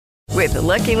With the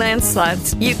Lucky Land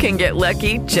Slots, you can get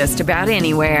lucky just about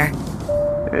anywhere.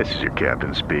 This is your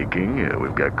captain speaking.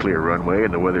 We've got clear runway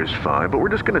and the weather's fine, but we're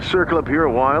just going to circle up here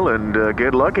a while and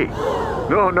get lucky.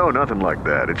 No, nothing like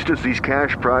that. It's just these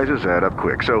cash prizes add up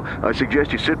quick. So I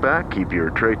suggest you sit back, keep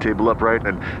your tray table upright,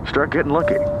 and start getting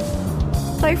lucky.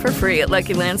 Play for free at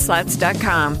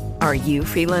LuckyLandSlots.com. Are you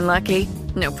feeling lucky?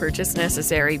 No purchase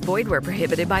necessary. Void where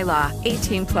prohibited by law.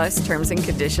 18 plus terms and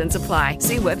conditions apply.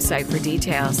 See website for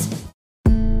details.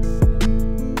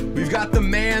 We've got the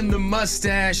man, the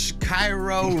mustache,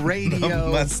 Kyro Radio. The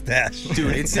mustache.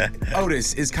 Dude, it's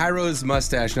Otis, is Kyro's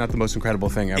mustache not the most incredible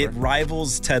thing ever? It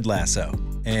rivals Ted Lasso.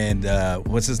 And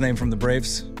what's his name from the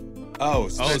Braves?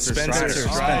 Spencer.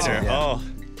 Spencer. Oh.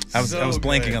 I was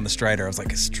blanking on the Strider. I was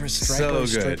like, Strider. So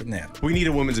good. Yeah. We need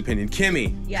a woman's opinion.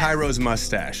 Kimmy, Yes. Kyro's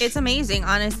mustache. It's amazing,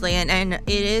 honestly, and it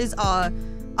is a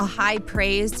high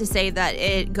praise to say that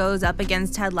it goes up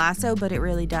against Ted Lasso, but it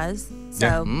really does. So,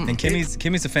 yeah. And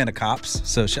Kimmy's a fan of cops,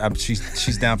 so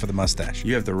she's down for the mustache.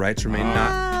 You have the right to remain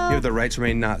not. You have the right to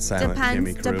remain not silent,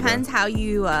 Kimmy Karuba. Depends how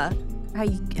you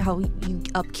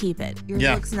upkeep it. Yours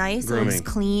looks nice. Grooming. It looks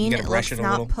clean. It looks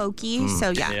not pokey.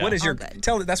 So yeah. What is your good.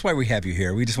 That's why we have you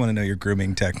here. We just want to know your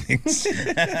grooming techniques. Do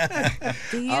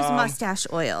you use mustache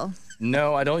oil?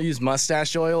 No, I don't use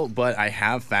mustache oil, but I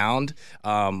have found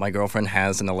my girlfriend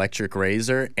has an electric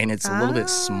razor, and it's a little bit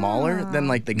smaller than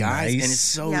like the guys, and it's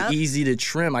so easy to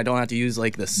trim. I don't have to use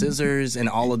like the scissors and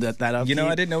all of that upkeep. You know,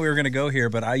 I didn't know we were going to go here,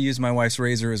 but I use my wife's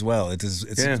razor as well. It's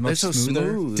much so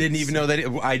smoother. smooth. Didn't even know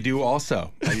that. I do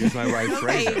also. I use my wife's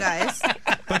razor. Okay, you guys.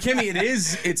 But Kimmy,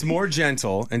 it's more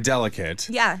gentle and delicate.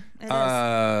 Yeah, it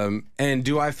is. And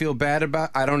do I feel bad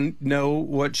about? I don't know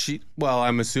what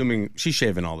I'm assuming she's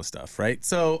shaving all the stuff, right?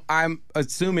 So I'm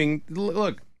assuming.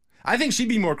 Look, I think she'd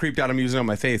be more creeped out. I'm using it on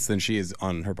my face than she is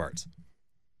on her parts.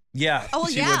 Yeah. Oh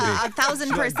she yeah, would be.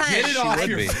 1,000%. Get it off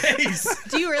your be. face.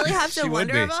 Do you really have to She would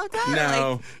wonder be. about that?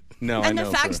 No. No, And I the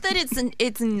know fact for- that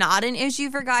it's not an issue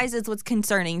for guys is what's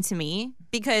concerning to me,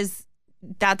 because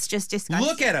that's just disgusting.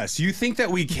 Look at us. You think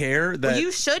that we care? That Well,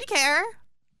 you should care.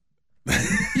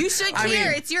 You should care. I mean,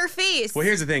 it's your face. well,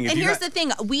 here's the thing. If And you here's got- the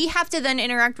thing. We have to then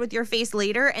interact with your face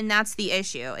later, and that's the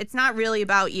issue. It's not really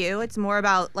about you. It's more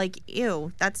about, like,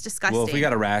 ew, that's disgusting. Well, if we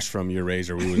got a rash from your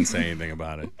razor, we wouldn't say anything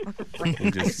about it. We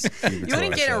just keep it you to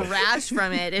wouldn't get a ourselves. rash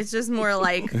from it. It's just more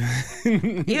like,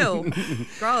 ew,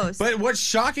 gross. But what's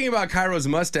shocking about Kyro's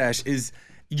mustache is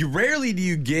rarely do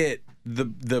you get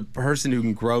the person who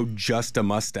can grow just a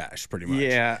mustache, pretty much.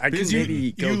 Yeah, I could Because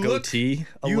maybe go goatee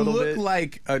a little bit. You look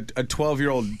like a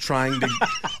 12-year-old trying to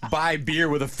buy beer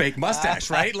with a fake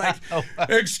mustache, right? Like,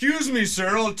 excuse me,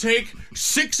 sir, I'll take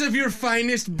 6 of your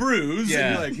finest brews. Yeah.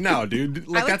 And you're like, no, dude.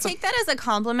 Like, I would that's take that as a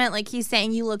compliment. Like, he's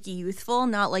saying you look youthful,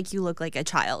 not like you look like a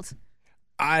child.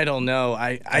 I don't know.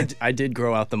 I did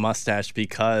grow out the mustache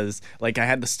because like I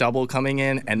had the stubble coming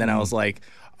in, and then I was like,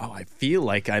 oh, I feel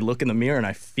like I look in the mirror and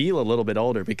I feel a little bit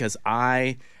older because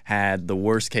I had the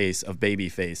worst case of baby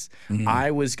face.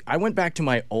 I went back to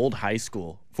my old high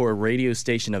school for a radio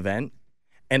station event,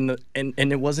 and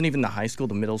it wasn't even the high school.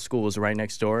 The middle school was right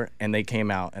next door, and they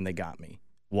came out and they got me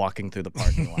walking through the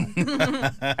parking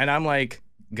lot. And I'm like,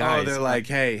 guys. Oh, they're like,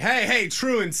 hey,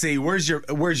 truancy, where's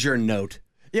your note?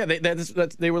 Yeah,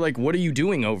 they were like, what are you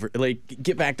doing over? Like,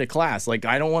 get back to class. Like,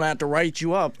 I don't want to have to write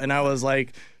you up. And I was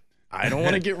like, I don't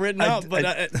want to get written up, but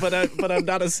I'm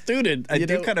not a student. I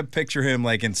do kind of picture him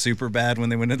like in Superbad when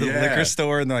they went to the liquor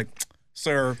store and they're like,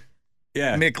 sir,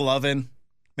 McLovin,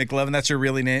 that's your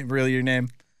really your name?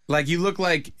 Like, you look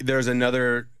like there's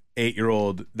another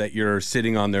 8-year-old that you're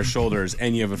sitting on their shoulders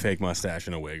and you have a fake mustache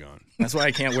and a wig on. That's why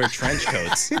I can't wear trench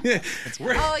coats.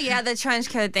 Oh, yeah, the trench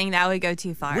coat thing, that would go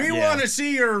too far. We want to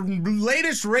see your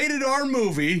latest rated R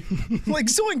movie. Like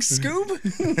Zoink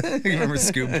Scoob? You remember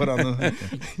Scoob put on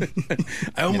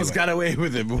the... I almost got away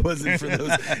with it, but it wasn't for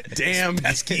those damn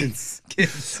kids.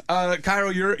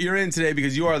 Kyro, you're in today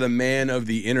because you are the man of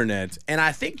the internet. And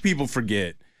I think people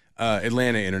forget,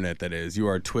 Atlanta internet that is, you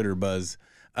are Twitter buzz,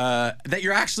 that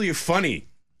you're actually funny.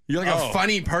 You're like a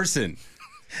funny person.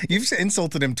 You've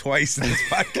insulted him twice in this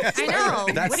podcast. I know.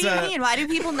 That's, what do you mean? Why do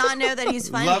people not know that he's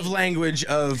funny? Love language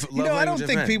of love I don't language of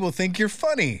think men. people think you're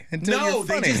funny until you're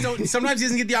funny. They just don't. Sometimes he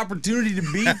doesn't get the opportunity to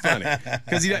be funny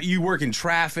because you work in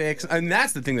traffic, and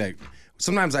that's the thing that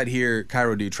sometimes I'd hear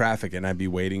Kyro do traffic, and I'd be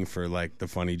waiting for like the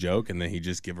funny joke, and then he'd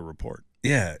just give a report.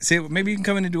 Yeah. See, maybe you can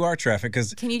come in and do our traffic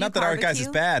because Can you do not that our guys is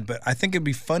barbecue? bad, but I think it'd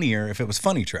be funnier if it was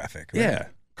funny traffic. Right? Yeah,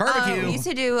 barbecue. We used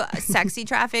to do sexy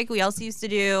traffic. We also used to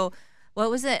do, what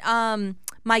was it?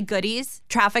 my goodies,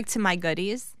 traffic to my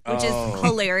goodies, which is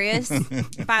hilarious,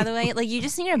 by the way. Like, you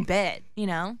just need a bit, you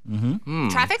know? Mm-hmm.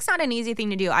 Traffic's not an easy thing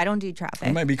to do. I don't do traffic.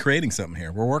 We might be creating something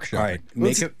here. We're workshopping. All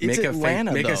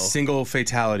right. Make a single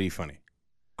fatality funny.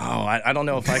 Oh, I don't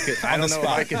know if I could. I don't know if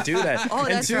I could do that. Oh,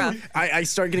 that's rough. I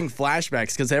start getting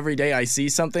flashbacks because every day I see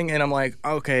something and I'm like,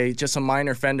 okay, just a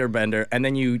minor fender bender, and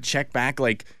then you check back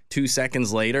like 2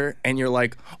 seconds later and you're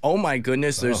like, oh my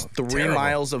goodness, there's 3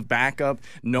 miles of backup.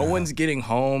 No one's getting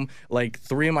home. Like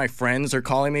 3 of my friends are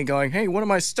calling me, going, hey, what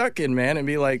am I stuck in, man? And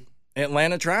be like,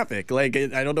 Atlanta traffic. Like,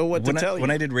 I don't know what to tell you.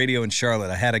 When I did radio in Charlotte,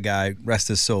 I had a guy, rest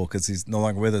his soul, because he's no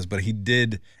longer with us, but he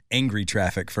did angry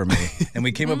traffic for me. And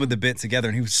we came up with the bit together,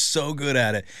 and he was so good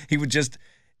at it. He would just,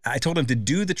 I told him to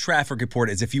do the traffic report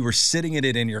as if you were sitting in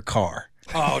it in your car.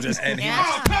 Oh, just, and he was,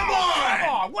 oh, come on!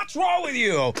 Oh, what's wrong with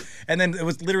you? And then it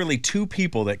was literally 2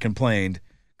 people that complained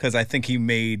because I think he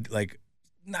made, like,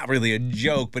 not really a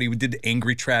joke, but he did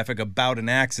angry traffic about an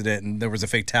accident and there was a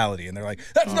fatality. And they're like,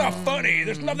 that's not funny.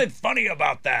 There's nothing funny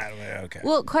about that. Like, okay.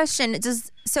 Well, question,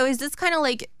 is this kind of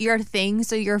like your thing?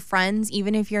 So your friends,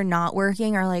 even if you're not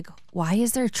working, are like, why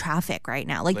is there traffic right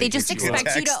now? Like they just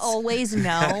expect you to always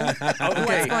know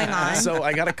what's going on. So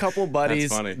I got a couple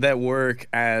buddies that work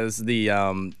as the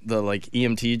like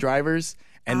EMT drivers,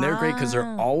 and they're great because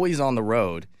they're always on the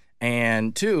road.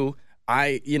 And 2,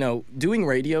 doing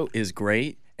radio is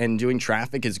great and doing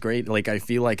traffic is great. Like, I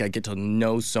feel like I get to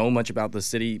know so much about the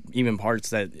city, even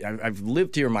parts that I've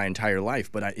lived here my entire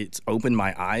life, but it's opened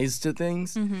my eyes to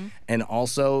things. Mm-hmm. And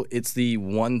also, it's the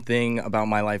one thing about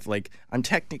my life, like, I'm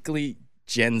technically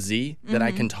Gen Z that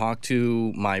I can talk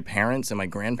to my parents and my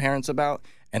grandparents about,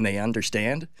 and they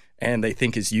understand. And they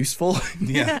think is useful.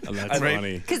 Yeah, that's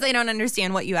funny. Because they don't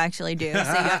understand what you actually do. So you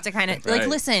have to kind of, like,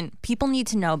 listen, people need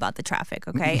to know about the traffic,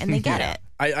 okay? And they get it.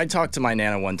 I talked to my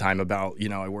Nana one time about,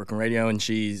 I work in radio, and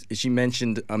she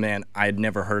mentioned a man I had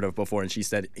never heard of before, and she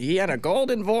said, he had a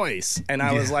golden voice. And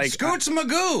I was like... Scoots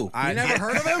Magoo! You never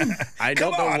heard of him? I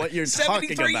don't know what you're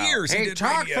talking about. 73 years he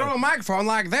talked through a microphone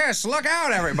like this. Look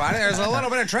out, everybody. There's a little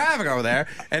bit of traffic over there.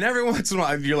 And every once in a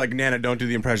while, you're like, Nana, don't do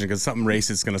the impression because something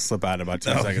racist is going to slip out in about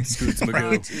 2 seconds. Scoots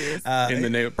Magoo. In the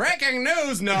name. Breaking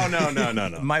news!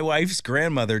 No. My wife's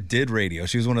grandmother did radio.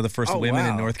 She was one of the first women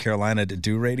in North Carolina to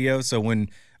do radio. So when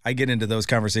I get into those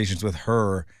conversations with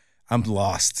her, I'm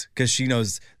lost because she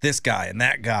knows this guy and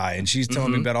that guy, and she's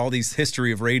telling me about all these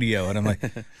history of radio, and I'm like,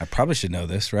 I probably should know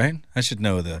this, right? I should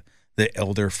know the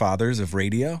elder fathers of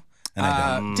radio. And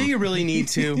I don't. Do you really need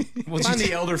to? I'm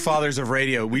the elder fathers of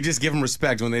radio. We just give them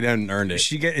respect when they didn't earn it.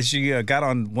 She got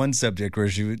on one subject where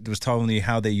she was telling me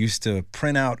how they used to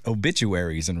print out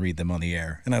obituaries and read them on the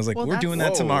air. And I was like, we're doing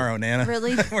that tomorrow, Nana.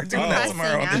 Really? We're doing that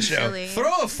tomorrow on the show.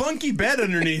 Throw a funky bed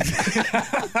underneath.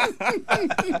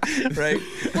 Right?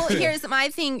 Well, here's my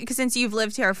thing, because since you've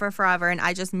lived here for forever and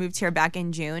I just moved here back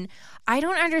in June, I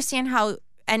don't understand how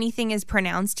anything is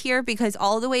pronounced here, because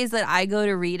all the ways that I go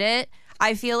to read it,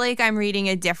 I feel like I'm reading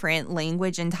a different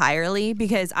language entirely,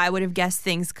 because I would have guessed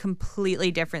things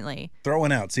completely differently. Throw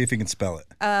one out. See if you can spell it.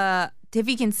 If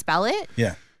you can spell it?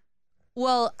 Yeah.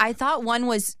 Well, I thought one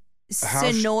was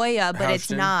Sonoya, but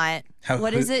it's not.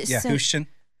 What is it? Yeah, Houston.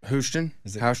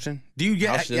 Is it Houston? Do you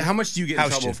get how much do you get in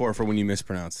trouble for when you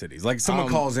mispronounce cities? Like someone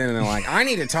calls in and they're like, I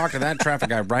need to talk to that traffic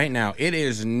guy right now. It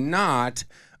is not.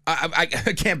 I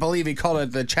can't believe he called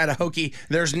it the Chattahoochee.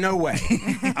 There's no way.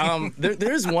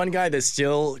 There's one guy that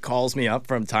still calls me up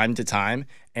from time to time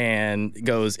and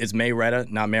goes, it's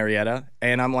Mayretta, not Marietta.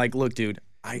 And I'm like, look, dude,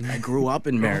 I grew up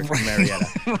in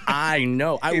Marietta. I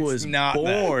know. I was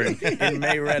born in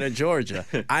Mayretta, Georgia.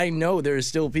 I know there's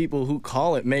still people who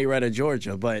call it Mayretta,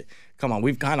 Georgia, but come on,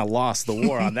 we've kind of lost the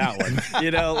war on that one.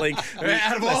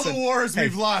 Out of all the wars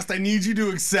we've lost, I need you to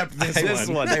accept this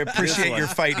one. I appreciate your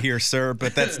fight here, sir,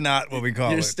 but that's not what we call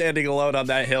it. You're standing alone on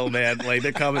that hill, man. Like,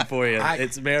 they're coming for you.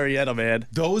 It's Marietta, man.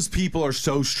 Those people are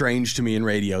so strange to me in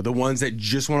radio. The ones that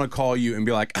just want to call you and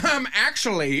be like,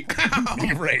 actually,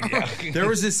 radio. There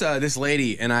was this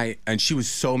lady, and she was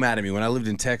so mad at me when I lived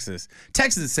in Texas.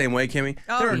 Texas is the same way, Kimmy.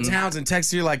 There are towns in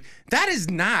Texas you're like, that is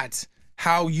not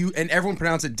how you, and everyone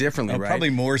pronounce it differently, right? Probably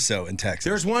more so in Texas.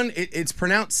 There's one, it's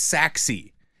pronounced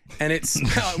Saxy, and it's,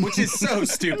 which is so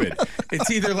stupid. It's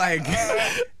either like,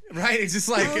 right? It's just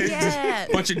like a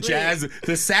bunch of jazz,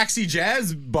 the Saxy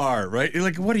Jazz Bar, right? You're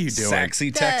like, what are you doing?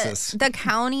 Saxy, Texas. The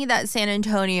county that San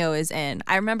Antonio is in,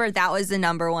 I remember that was the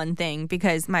number one thing,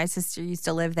 because my sister used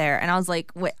to live there, and I was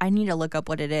like, wait, I need to look up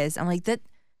what it is. I'm like, that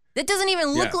doesn't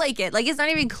even look like it. Like, it's not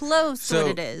even close to what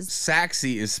it is.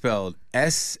 Saxy is spelled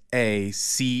Sachese.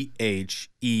 It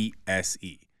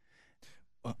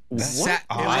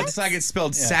looks like it's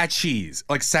spelled Satches.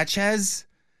 Like Satchez.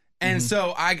 And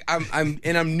so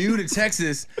I'm new to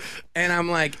Texas, and I'm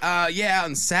like, yeah,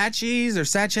 on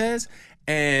Satchez,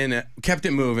 and kept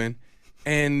it moving.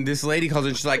 And this lady calls in,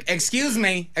 and she's like, excuse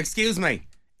me,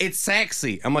 it's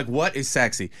sexy. I'm like, what is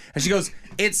sexy? And she goes,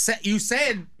 you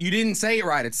said you didn't say it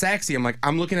right. It's sexy. I'm like,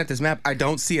 I'm looking at this map. I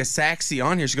don't see a sexy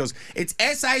on here. She goes, it's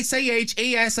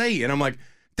Sachesa. And I'm like,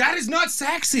 that is not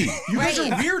sexy. You guys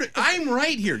are weird. I'm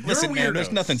right here. Listen, man,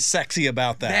 there's nothing sexy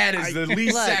about that. That is the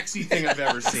least sexy thing I've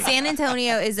ever seen. San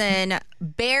Antonio is in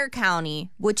Bexar County,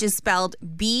 which is spelled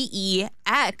Bexar.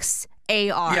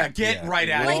 Yeah, get right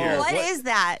out of here. What is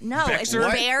that? No, Bexar?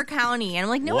 it's Bexar County. And I'm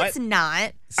like, no, it's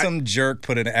not. Some jerk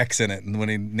put an X in it when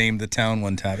he named the town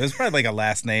one time. It was probably like a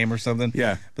last name or something.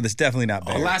 Yeah. But it's definitely not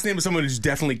Bear. A last name of someone who's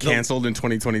definitely canceled in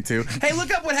 2022. Hey,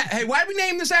 look up hey, why'd we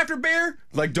name this after Bear?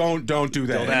 Like, don't do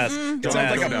that. Don't ask. It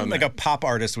sounds like a pop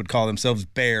artist would call themselves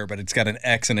Bear, but it's got an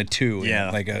X and a 2.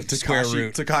 Yeah. Like a square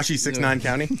root. Takashi 69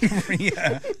 County.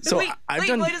 Yeah. So wait,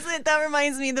 what is it? That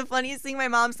reminds me. The funniest thing my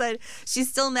mom said, she's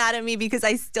still mad at me because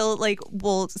I still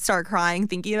will start crying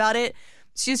thinking about it.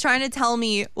 She was trying to tell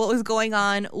me what was going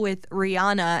on with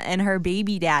Rihanna and her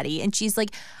baby daddy. And she's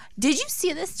like, did you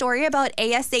see this story about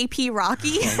ASAP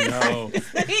Rocky? Oh,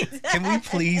 no. Can we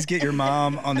please get your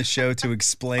mom on the show to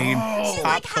explain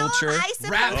pop culture?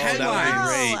 Rap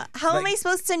headlines. How am I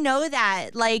supposed to know that?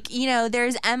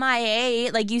 There's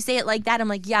MIA. Like, you say it like that. I'm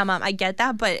like, yeah, Mom, I get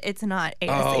that, but it's not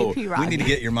ASAP Rocky. We need to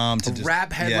get your mom to just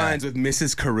Rap headlines with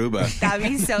Mrs. Karuba. That'd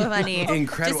be so funny.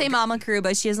 Incredible. Just say Mama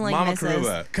Karuba. She doesn't like Mama Mrs.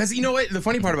 Karuba. Because you know what? The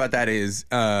funny part about that is,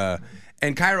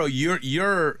 and Kyro,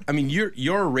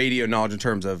 your radio knowledge in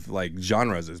terms of like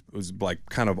genres was like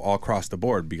kind of all across the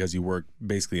board because you work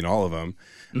basically in all of them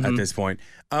at this point.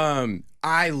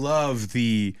 I love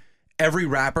every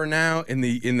rapper now in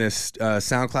this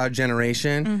SoundCloud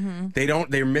generation.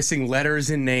 They're missing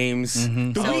letters and names.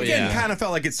 The Weeknd kind of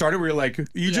felt like it started where you're like,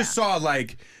 you just saw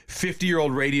like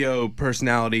 50-year-old radio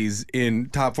personalities in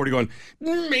top 40 going,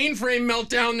 mainframe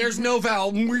meltdown, there's no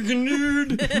vowel, we're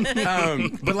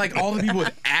gonna but like all the people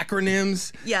with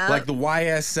acronyms, like the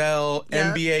YSL,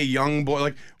 NBA young boy,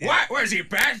 like, what is he,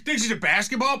 thinks he's a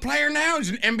basketball player now? He's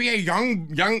an NBA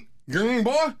young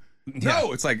boy?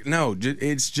 No, it's like, no,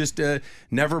 it's just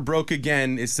never broke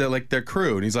again. It's like their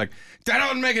crew. And he's like, that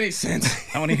don't make any sense.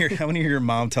 I want to hear your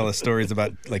mom tell us stories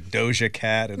about like Doja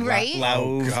Cat and Right? Lauv.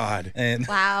 Oh, God. And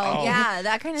Wow. Yeah,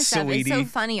 that kind of stuff. It's so Sweetie.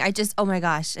 funny. Oh my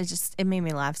gosh. It made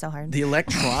me laugh so hard. the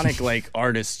electronic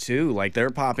artists too, like they're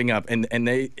popping up, and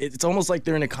it's almost like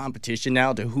they're in a competition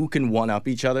now to who can one up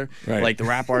each other, Right. like the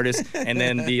rap artists, and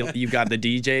then you've got the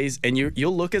DJs, and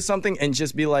you'll look at something and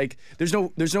just be like, there's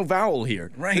no vowel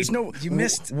here, Right. There's no, You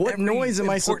missed what every noise am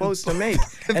I important supposed to make?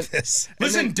 And, this.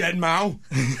 Listen, Dead Mao.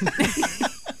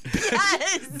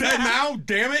 Dead Mao,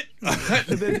 damn it.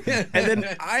 and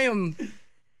then I am,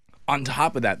 on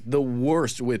top of that, the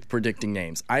worst with predicting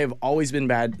names. I have always been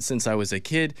bad since I was a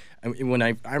kid. I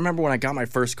remember when I got my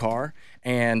first car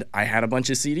and I had a bunch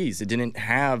of CDs. It didn't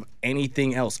have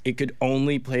anything else. It could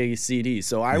only play CDs.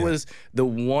 So I was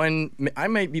I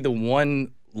might be the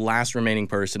one last remaining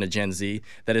person at Gen Z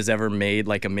that has ever made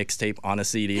like a mixtape on a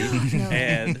CD.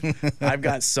 And I've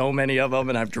got so many of them,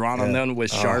 and I've drawn on them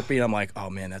with Sharpie, and I'm like, oh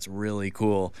man, that's really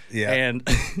cool. Yeah. And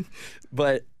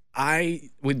but I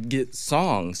would get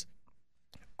songs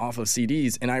off of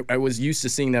CDs, and I was used to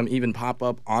seeing them even pop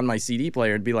up on my CD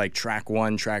player. It'd be like track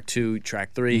 1, track 2,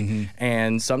 track 3,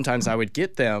 and sometimes I would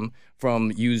get them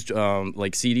from used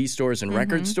like CD stores and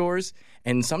record stores,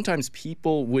 and sometimes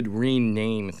people would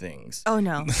rename things. Oh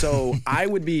no. So I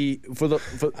would be for the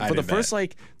first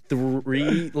like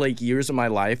 3 years of my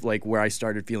life, like where I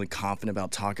started feeling confident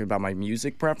about talking about my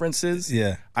music preferences.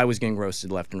 Yeah. I was getting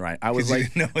roasted left and right. I was 'Cause you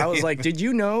like, didn't know it. did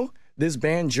you know this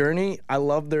band Journey? I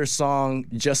love their song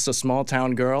 "Just a Small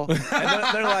Town Girl." And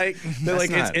they're like,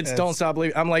 it's "Don't Stop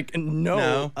Believing." I'm like,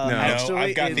 no, actually,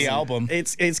 I've got the album.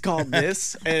 It's called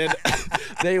this, and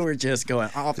they were just going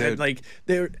off. And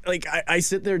I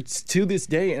sit there to this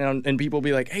day, and people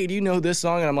be like, "Hey, do you know this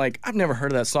song?" And I'm like, "I've never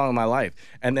heard of that song in my life."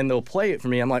 And then they'll play it for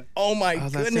me. I'm like, "Oh my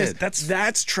goodness,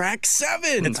 that's track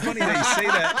 7." It's funny that you say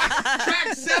that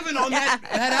Track 7 on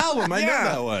that album. I know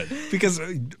that one. because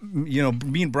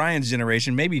me and Brian's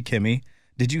generation, maybe Kimmy.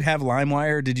 Did you have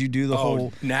LimeWire? Did you do the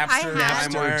whole Napster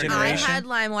LimeWire I generation? had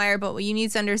LimeWire, but what you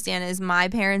need to understand is my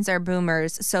parents are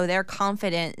boomers, so they're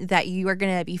confident that you are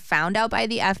going to be found out by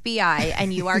the FBI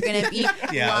and you are going to be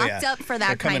locked up for that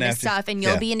They're coming kind of after you. stuff, and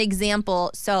you'll be an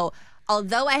example. So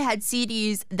although I had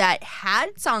CDs that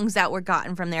had songs that were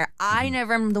gotten from there, I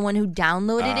never am the one who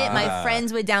downloaded it. My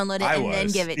friends would download it and then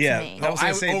give it to me. I was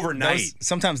gonna say, overnight.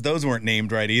 Sometimes those weren't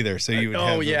named right either, so you would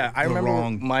have I remember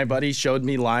wrong. my buddy showed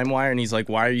me LimeWire, and he's like,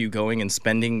 "Why are you going and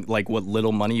spending like what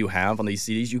little money you have on these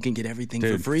CDs? You can get everything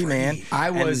for free, man."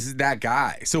 I was that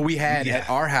guy. So we had at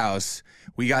our house,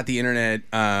 we got the internet,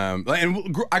 and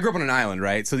I grew up on an island,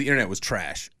 right? So the internet was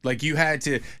trash. Like you had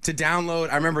to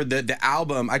download. I remember the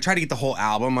album. I tried to get the whole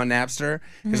album on Napster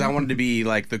because I wanted to be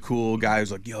like the cool guy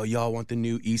who's like, "Yo, y'all want the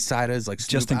new East Siders?" Like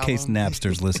Snoop Just in case album?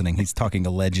 Napster's listening, he's talking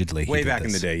allegedly. Way back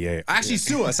in the day, yeah. Actually,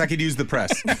 sue us. I could use the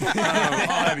press.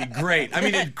 That'd be great. I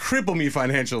mean, it'd cripple me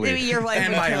financially. Maybe your wife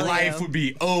and would my kill life you. would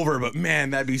be over. But man,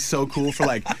 that'd be so cool for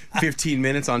like 15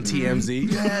 minutes on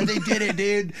TMZ. Yeah, they did it,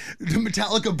 dude.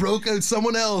 Metallica broke out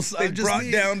someone else. They brought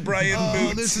down Brian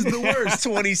Boots. This is the worst.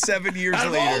 27 years Out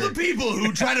of later. all the people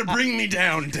who try to bring me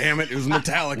down, damn it was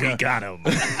Metallica. We got him.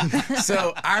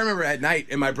 So I remember at night,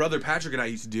 and my brother Patrick and I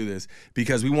used to do this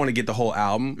because we want to get the whole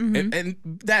album, and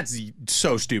that's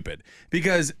so stupid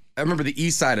because I remember the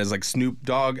East Side is like Snoop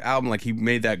Dogg album, like he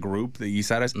made that group, the East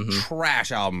Side is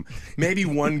trash album. Maybe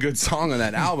one good song on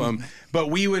that album, but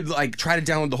we would like try to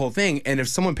download the whole thing, and if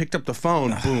someone picked up the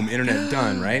phone, boom, internet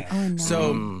done, right? Oh, no.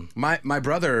 So my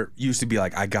brother used to be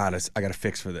like, I got a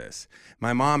fix for this.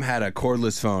 My mom had a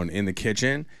cordless phone in the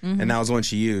kitchen, and that was the one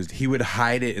she used. He would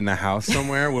hide it in the house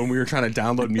somewhere when we were trying to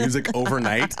download music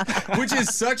overnight, which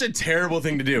is such a terrible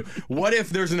thing to do. What if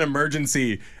there's an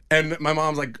emergency and my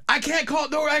mom's like, I can't call,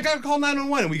 no, I gotta call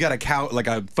 911, and we got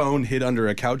a phone hid under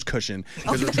a couch cushion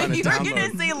because we're trying to You were download.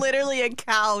 going to say literally a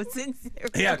cow.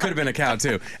 Yeah, it could have been a cow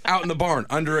too. Out in the barn,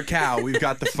 under a cow, we've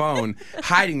got the phone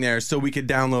hiding there so we could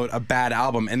download a bad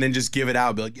album and then just give it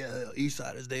out, be like, yeah, East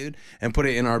Siders, dude, and put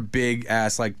it in our big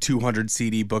ass like 200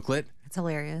 CD booklet It's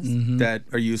hilarious. that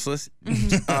are useless.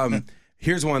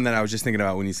 Here's one that I was just thinking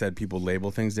about when you said people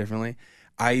label things differently.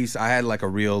 I had like a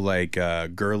real like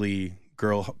girly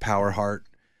girl power heart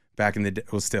back in the day.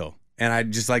 Well, still, and I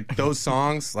just like those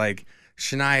songs like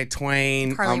Shania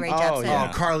Twain, Carly Rae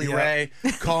Jepsen. Carly Rae,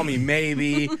 Call Me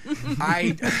Maybe.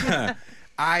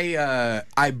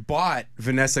 I bought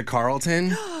Vanessa Carlton,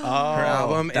 her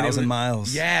album, and it was 1,000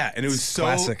 Miles. Yeah, and it was so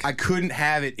classic. I couldn't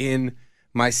have it in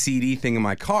my CD thing in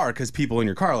my car because people in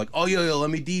your car are like, oh yo, let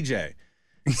me DJ.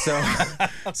 So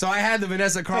I had the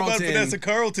Vanessa Carlton. How about Vanessa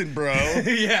Carlton, bro?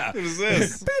 Yeah. What is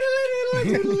this?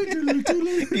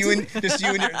 you and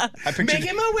your. I pictured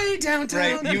Making my way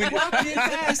downtown. Right, you and- walking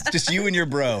fast. just you and your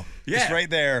bro. Yeah. Just right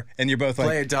there, and you're both like,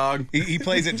 Play it, dog. He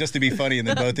plays it just to be funny, and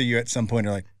then both of you at some point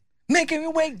are like, Making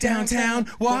your way downtown,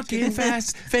 walking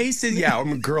fast, faces. Yeah,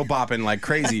 I'm girl bopping like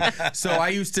crazy. So I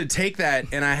used to take that,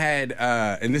 and I had,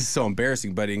 and this is so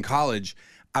embarrassing, but in college,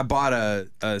 I bought a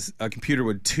computer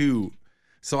with two,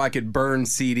 so I could burn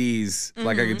CDs,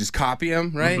 like I could just copy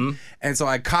them, right? And so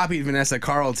I copied Vanessa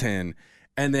Carlton,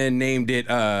 and then named it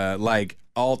like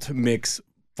Alt Mix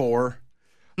 4.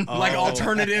 Like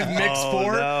alternative mix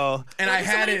 4, no. and I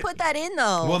had Somebody it. put that in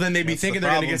though. Well, then they'd be thinking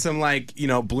they're going to get some, like,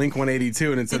 Blink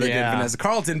 182 and instead they get Yeah. Vanessa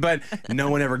Carlton, but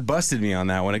no one ever busted me on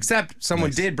that one, except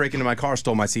someone did break into my car,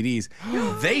 stole my CDs.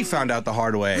 They found out the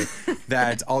hard way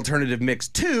that Alternative Mix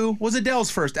 2 was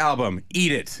Adele's first album.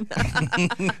 Eat it.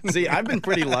 See, I've been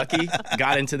pretty lucky.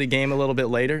 Got into the game a little bit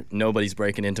later. Nobody's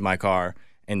breaking into my car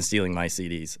and stealing my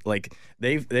CDs. Like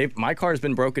my car has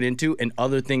been broken into and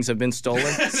other things have been stolen.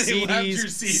 They left your CDs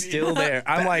CD. still there.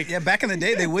 I'm like, yeah, back in the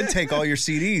day, they would take all your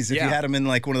CDs if you Yeah. had them in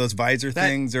like one of those visor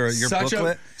things or your such a-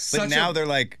 booklet. such But now a- they're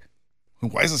like,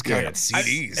 why is this guy got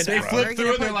CDs? And they bro? flip Where are you through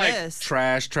gonna it and they're put like, this?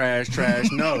 trash, trash, trash.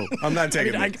 No, I'm not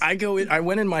taking it. I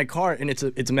went in my car and it's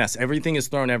a mess. Everything is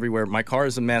thrown everywhere. My car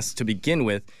is a mess to begin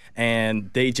with,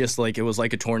 and they just like it was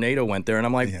like a tornado went there, and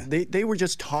I'm like, they were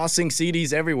just tossing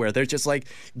CDs everywhere. They're just like,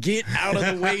 get out of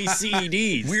the way,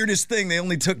 CDs. Weirdest thing, they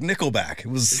only took Nickelback. It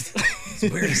was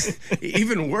weirdest.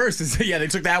 Even worse is, they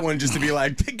took that one just to be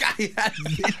like, the guy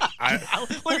had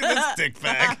Look at this dick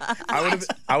bag.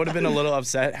 I would have been a little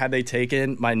upset had they taken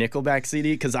my Nickelback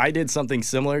CD because I did something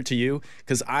similar to you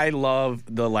because I love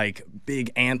the like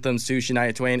big anthems to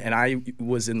Shania Twain, and I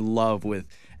was in love with,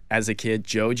 as a kid,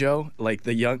 JoJo, like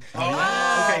the young.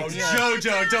 Oh,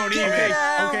 JoJo, don't even.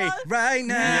 Okay, Right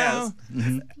now.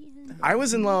 Yes. I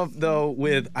was in love though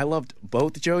with I loved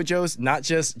both JoJos, not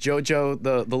just JoJo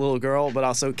the little girl, but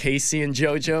also Casey and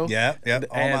JoJo. Yeah,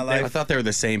 all my life. I thought they were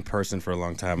the same person for a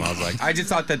long time. I was like, I just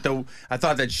thought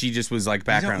that she just was like You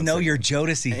background. don't know your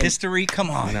Jodeci history? Come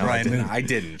on, No, Brian. I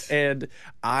didn't. And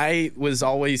I was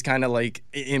always kind of like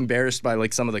embarrassed by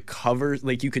like some of the covers.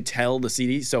 Like you could tell the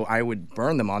CDs, so I would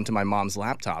burn them onto my mom's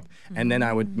laptop, and then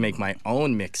I would make my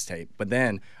own mixtape. But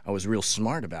then I was real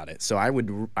smart about it, so I would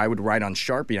write on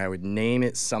Sharpie. And I would name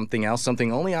it something else,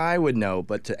 something only I would know,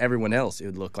 but to everyone else, it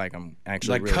would look like I'm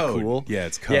actually Like really code. cool. Yeah,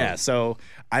 it's code. Yeah, so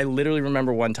I literally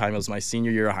remember one time, it was my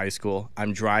senior year of high school.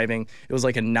 I'm driving. It was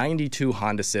like a 92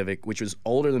 Honda Civic, which was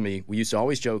older than me. We used to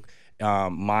always joke,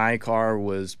 my car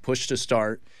was push to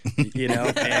start, you know,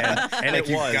 and Like it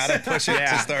you was. gotta push it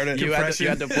to start it. You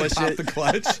had to push Pop it. the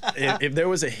clutch. If there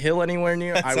was a hill anywhere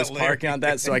near, I was parking on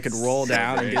that so I could roll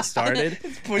down and get started.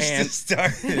 Push to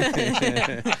start.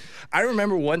 I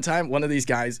remember one time, one of these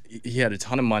guys, he had a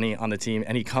ton of money on the team,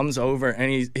 and he comes over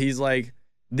and he's like,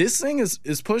 "This thing is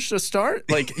push to start."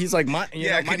 Like he's like, "My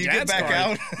Yeah, my can you get dad's back car,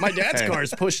 out? My dad's car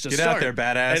is push to Get start." out there,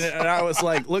 badass. And I was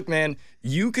like, "Look, man,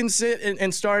 you can sit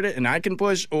and start it, and I can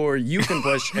push, or you can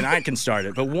push and I can start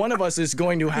it. But one of us is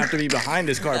going to have to be behind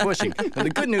this car pushing." But the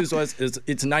good news is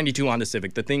it's a 92 Honda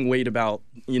Civic. The thing weighed about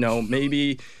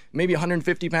maybe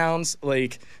 150 pounds.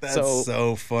 Like That's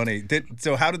so funny.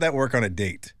 So how did that work on a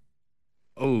date?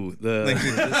 Oh, the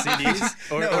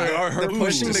CDs or the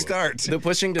pushing to to start. The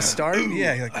pushing to start.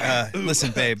 Yeah, you're like,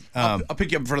 listen, babe. I'll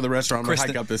pick you up in front of the restaurant. I'm gonna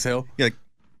hike up this hill. You're like,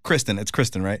 Kristen, it's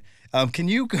Kristen, right? Can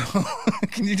you go?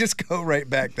 Can you just go right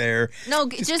back there? No,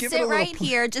 Just just give it a sit little right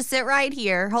here. Just sit right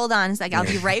here. Hold on a second. I'll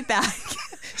be right back.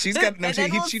 She's got no. And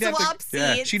then we'll She'd have swap to.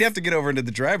 seats. She'd have to get over into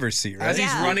the driver's seat, right? As he's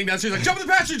Yeah. running downstairs, like, jump in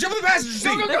the passenger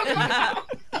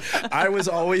seat. I was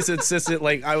always insistent.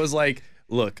 Like I was like,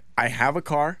 look, I have a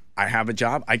car. I have a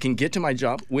job. I can get to my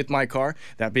job with my car.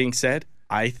 That being said,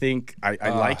 I think I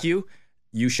like you.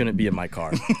 You shouldn't be in my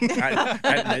car. I'm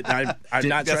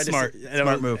not That's trying smart. to.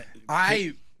 Smart move.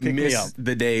 I me miss up.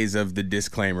 the days of the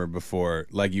disclaimer before,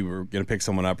 like you were gonna pick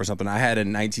someone up or something. I had a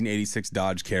 1986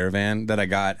 Dodge Caravan that I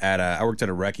got at I worked at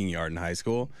a wrecking yard in high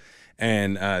school,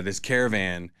 and this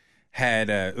Caravan had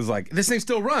it was like, this thing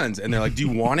still runs, and they're like, do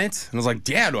you want it? And I was like,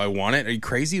 yeah, do I want it? Are you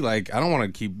crazy? Like, I don't want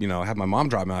to keep have my mom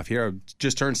drop me off here. I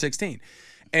just turned 16.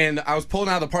 And I was pulling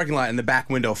out of the parking lot, and the back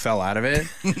window fell out of it.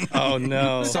 Oh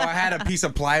no! So I had a piece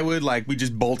of plywood, like we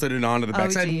just bolted it onto the back. Oh,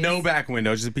 So I had geez. no back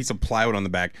window, just a piece of plywood on the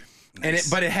back. And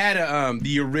but it had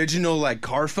the original like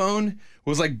car phone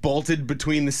was like bolted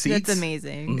between the seats. That's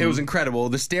amazing. It was incredible.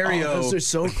 The stereo. Oh, those are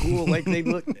so cool. Like they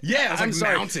look. Yeah, it was, I'm like,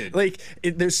 sorry. mounted. Like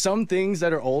there's some things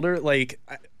that are older. Like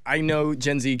I know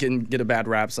Gen Z can get a bad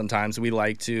rap sometimes. We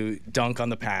like to dunk on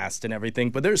the past and everything,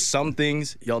 but there's some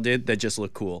things y'all did that just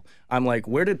look cool. I'm like,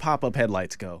 where did pop-up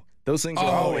headlights go? Those things are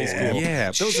always yeah. cool.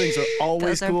 Yeah. Those things are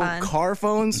always Those are cool. fun. Car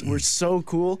phones were so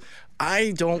cool.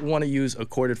 I don't want to use a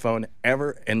corded phone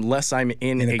ever unless I'm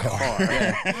in a car.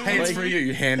 Hey, it's for you.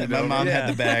 You handed it My over. mom Yeah.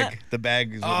 had the bag. The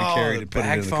bag is what we Oh, carried the to put it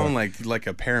bag in the phone, car. like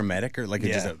a paramedic or like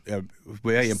Yeah. just a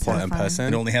way in fun.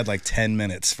 It only had like 10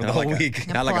 minutes for the whole week.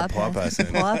 Not like a poor person.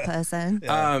 Poor person.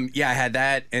 Yeah, I had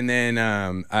that, and then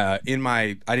I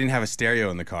didn't have a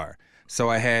stereo in the car, so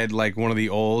I had like one of the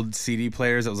old CD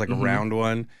players that was like a round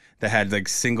one that had like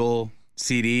single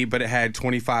CD, but it had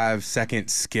 25-second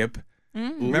skip.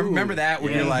 Remember that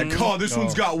when you're like, oh, this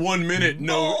one's got 1 minute,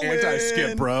 no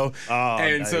anti-skip, bro. Oh,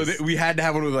 and so nice. we had to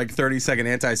have one with like 30-second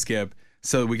anti-skip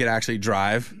so we could actually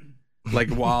drive. Like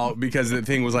because the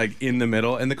thing was like in the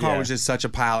middle, and the car Yeah. was just such a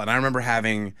pile. And I remember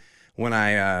having when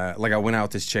I went out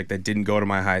with this chick that didn't go to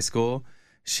my high school.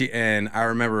 I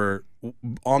remember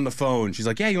on the phone, she's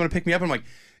like, "Yeah, you want to pick me up?" I'm like,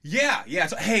 "Yeah."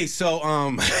 So, hey, so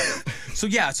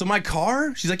my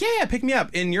car. She's like, "Yeah, pick me up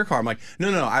in your car." I'm like,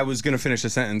 "No, I was gonna finish the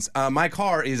sentence. My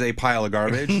car is a pile of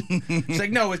garbage." She's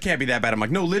like, "No, it can't be that bad." I'm like,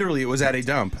 "No, literally, it was at a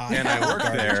dump, and I worked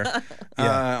there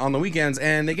on the weekends,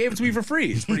 and they gave it to me for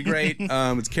free. It's pretty great.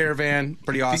 It's Caravan,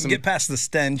 pretty You can awesome. get past the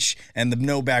stench and the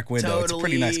no back window. It's a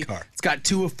pretty nice car. It's got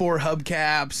 2 of 4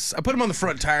 hubcaps. I put them on the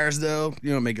front tires though,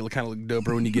 make it kind of look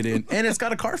doper when you get in. And it's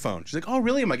got a car phone. She's like, "Oh,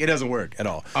 really?" I'm like, "It doesn't work at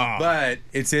all, but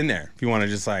it's in there if you want to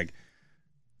just like."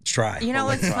 Try. You know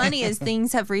what's funny is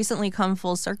things have recently come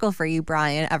full circle for you,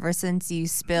 Brian, ever since you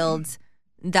spilled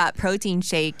that protein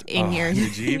shake in your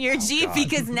Jeep? in your Jeep, God.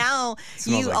 because now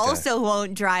Smells you like also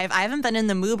won't drive. I haven't been in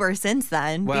the Moober since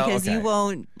then Well, because you okay.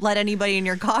 won't let anybody in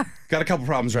your car. Got a couple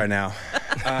problems right now.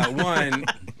 One,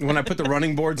 when I put the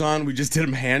running boards on, we just did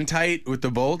them hand tight with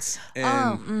the bolts.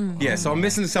 And yeah, so I'm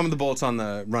missing some of the bolts on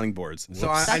the running boards. So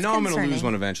I That's know I'm going to lose concerning.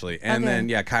 one eventually. And Okay. then,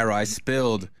 yeah, Kyro, I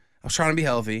was trying to be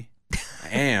healthy.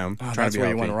 am. Oh, trying that's to be where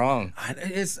you healthy. went wrong.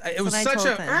 It was such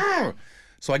a.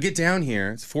 So I get down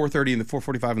here. It's 4:30 and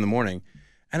 4:45 in the morning,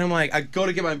 and I'm like, I go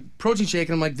to get my protein shake,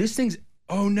 and I'm like, this thing's.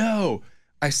 Oh no!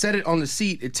 I set it on the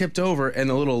seat. It tipped over, and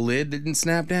the little lid didn't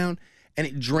snap down, and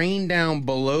it drained down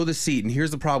below the seat. And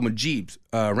here's the problem with Jeeps,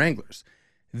 Wranglers.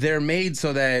 They're made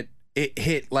so that it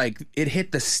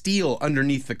hit the steel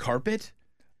underneath the carpet.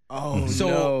 Oh, So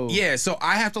no. yeah, so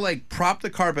I have to like prop the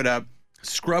carpet up,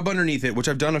 scrub underneath it, which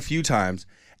I've done a few times,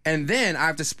 and then I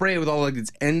have to spray it with all like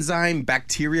its enzyme,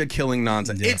 bacteria killing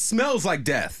nonsense. Yeah. It smells like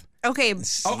death. Okay.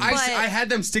 Oh, I had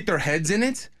them stick their heads in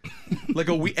it, like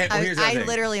a week. Here's the I thing.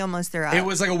 literally almost threw up. It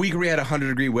was like a week where we had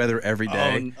 100-degree weather every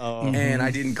day, and I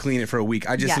didn't clean it for a week.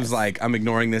 I just was like, I'm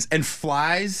ignoring this. And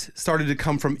flies started to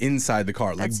come from inside the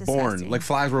car, That's like born. disgusting. Like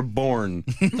flies were born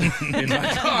in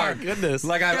my car. Goodness.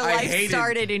 Like Your I life hated.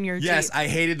 started in your Yes, Jeep. I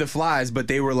hated the flies, but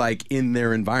they were like in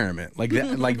their environment. Like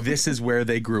that, like this is where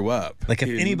they grew up. Like if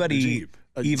in the anybody Jeep.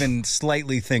 even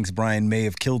slightly thinks Brian may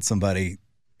have killed somebody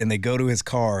and they go to his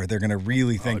car, they're going to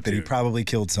really think that he dude. probably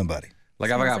killed somebody. Like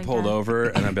if I Smells got like pulled that. over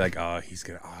and I'd be like, oh,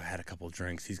 I had a couple of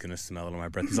drinks. He's gonna smell it on my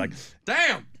breath. He's like,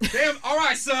 damn, all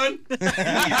right, son. You need to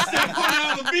step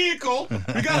out of the vehicle.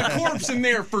 We got a corpse in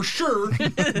there for sure.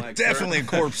 Like, Definitely a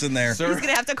corpse in there. Sir, He's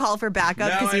gonna have to call for backup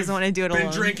now because he doesn't I've want to do it been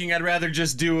alone. drinking. I'd rather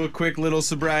just do a quick little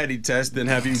sobriety test than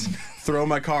have you throw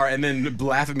my car and then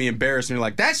laugh at me embarrassed. And you're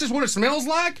like, that's just what it smells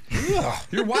like?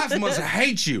 Your wife must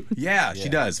hate you. Yeah, she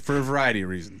does for a variety of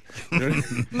reasons.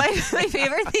 My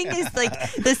favorite thing is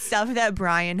like the stuff that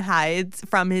Brian hides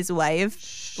from his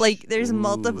wife. Like there's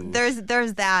multiple. There's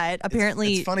that.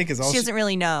 Apparently, it's funny 'cause all she she- doesn't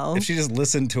really know. If she just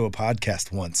listened to a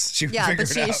podcast once, she would Yeah, figure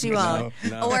but it out. she but won't.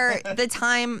 no. Or the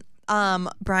time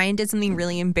Brian did something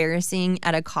really embarrassing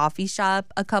at a coffee shop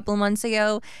a couple months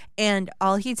ago, and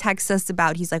all he texts us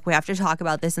about, he's like, we have to talk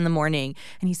about this in the morning.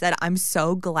 And he said, I'm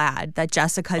so glad that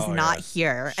Jessica's not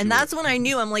here. And that's when I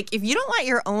knew, I'm like, if you don't want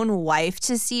your own wife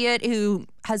to see it, who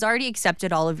has already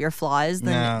accepted all of your flaws,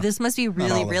 then No, this must be all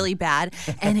really, of really bad.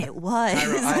 And it was.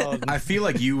 I feel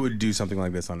like you would do something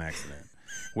like this on accident.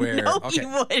 Where No, okay, you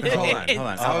wouldn't. hold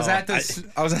on. I was at this.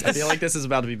 I was at I this. feel like this is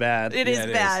about to be bad. It is Yeah,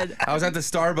 it bad. I was at the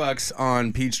Starbucks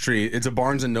on Peachtree. It's a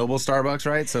Barnes and Noble Starbucks,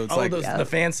 right? So it's like the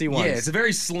fancy ones. yeah, it's a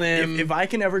very slim. If I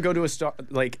can ever go to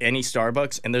any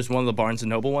Starbucks and there's one of the Barnes and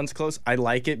Noble ones close, I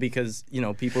like it because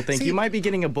people think you might be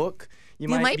getting a book. You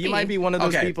might be one of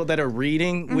those Okay. people that are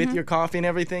reading with your coffee and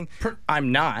everything.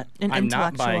 I'm not. An I'm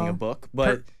not buying intellectual. a book,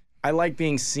 but I like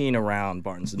being seen around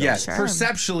Barnes and Noble. Yes, Sure.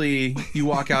 perceptually, you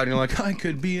walk out and you're like, I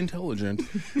could be intelligent.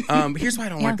 Here's why I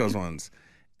don't like those ones.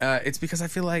 It's because I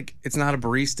feel like it's not a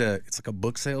barista; it's like a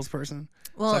book salesperson.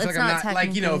 Well, so I feel it's like I'm not not like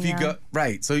if you technically, go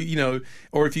right, so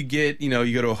or if you get you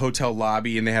go to a hotel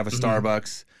lobby and they have a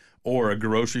Starbucks or a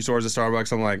grocery store as a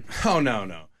Starbucks, I'm like, oh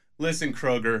no. Listen,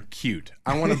 Kroger, cute.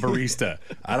 I want a barista.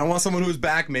 I don't want someone who's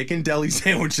back making deli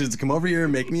sandwiches to come over here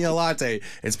and make me a latte.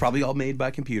 It's probably all made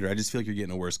by computer. I just feel like you're getting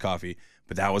a worse coffee.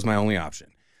 But that was my only option.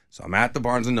 So I'm at the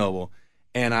Barnes & Noble,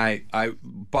 and I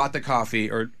bought the coffee,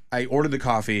 or I ordered the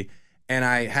coffee, and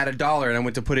I had $1, and I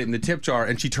went to put it in the tip jar,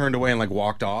 and she turned away and,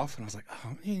 walked off. And I was like, oh,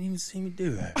 you didn't even see me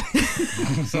do that.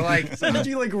 so, Did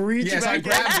you reach yes, I back?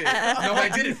 grabbed it. No, I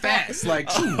did it fast. Like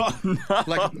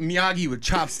Miyagi with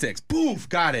chopsticks. Boof,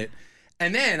 got it.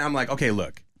 And then I'm like, okay,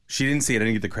 look, she didn't see it. I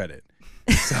didn't get the credit.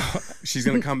 So she's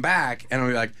going to come back, and I'll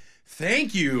be like,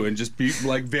 thank you, and just be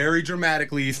very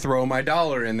dramatically throw my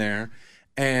 $1 in there.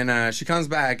 And she comes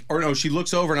back, or no, she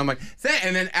looks over, and I'm like,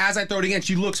 and then as I throw it again,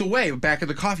 she looks away back at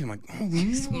the coffee. I'm like,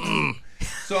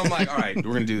 so I'm like, all right,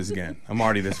 we're gonna do this again. I'm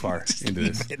already this far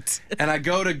into this, and I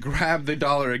go to grab the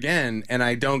 $1 again, and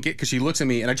I don't get because she looks at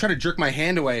me, and I try to jerk my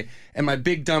hand away, and my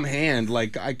big dumb hand,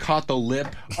 I caught the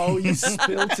lip. Oh, you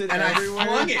spilt it and everywhere. I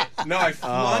flung it. No, I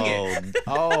flung it.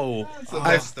 Oh,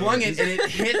 I flung it, and it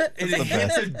hit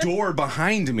the door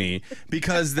behind me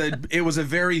because it was a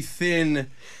very thin.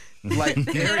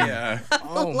 Area.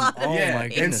 oh my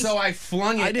And goodness. so I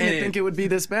flung it. I didn't and think it would be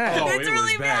this bad. Oh, It's it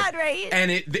really was bad, right? And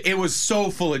it was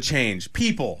so full of change.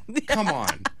 People, come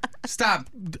on, stop.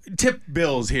 Tip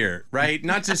bills here, right?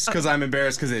 Not just because I'm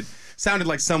embarrassed because it sounded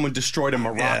like someone destroyed a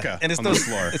maraca And it's on those the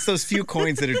floor. It's those few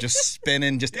coins that are just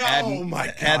spinning, just my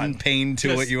God. adding pain to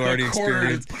Just what you the already quarter-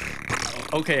 experienced.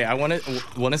 Okay, I want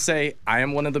to say I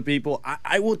am one of the people.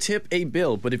 I will tip a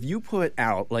bill, but if you put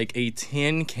out a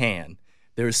tin can,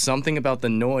 there's something about the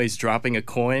noise dropping a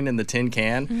coin in the tin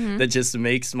can that just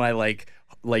makes my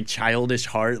like childish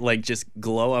heart like just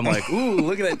glow. I'm like, ooh,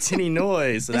 look at that tinny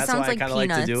noise. So It that's why sounds I like kind of like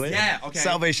to do peanuts. it. Yeah, okay.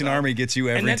 Salvation Army gets you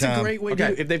every And that's time. a great way to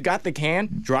do it. If they've got the can,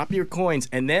 drop your coins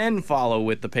and then follow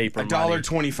with the paper money.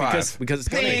 $1.25. Because it's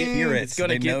gonna Ping. it's gonna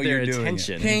They know get their you're doing it.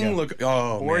 attention. Ping, look.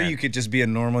 Oh, Or man. you could just be a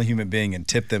normal human being and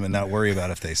tip them and not worry about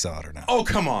if they saw it or not. Oh,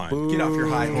 come on. Get off your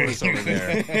high horse over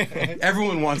there.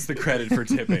 Everyone wants the credit for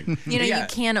tipping. You know, Yeah. you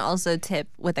can also tip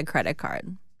with a credit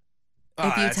card. If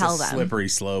you That's tell a them. slippery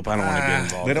slope. I don't want to get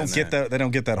involved. They don't in get that. They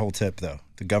don't get that whole tip though.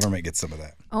 The government gets some of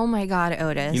that. Oh my God,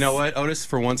 Otis. You know what, Otis?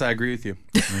 For once, I agree with you.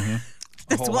 This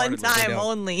one Wholeheartedly. time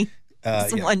only.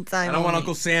 This Yeah. one time I don't want only.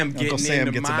 Uncle Sam getting Sam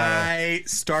into gets my about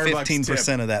Starbucks 15%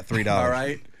 tip. of that $3. All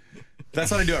right.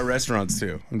 That's what I do at restaurants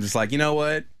too. I'm just like, you know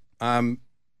what? I'm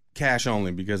cash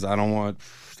only because I don't want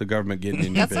the government getting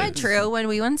in. That's not true. When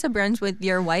we went to brunch with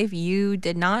your wife, you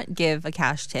did not give a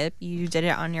cash tip. You did it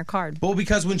on your card. Well,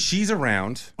 because when she's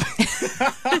around, See,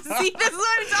 this is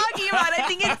what I'm talking about. I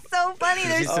think it's so funny.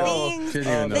 There's things she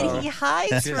doesn't even know. that he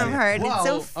hides from her. And it's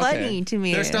so funny to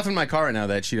me. There's stuff in my car right now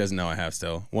that she doesn't know I have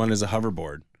still. One is a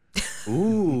hoverboard.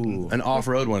 Ooh. An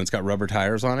off-road one. It's got rubber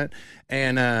tires on it.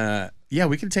 And yeah,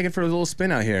 we could take it for a little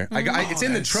spin out here. It's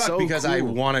in the that's truck so because I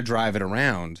cool. want to drive it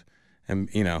around. And,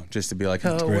 you know, just to be like,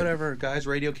 oh, great. whatever, guys,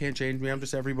 radio can't change me. I'm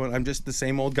just everyone. I'm just the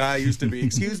same old guy I used to be.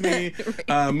 Excuse me.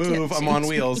 Move. I'm on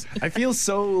wheels. I feel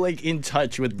so like in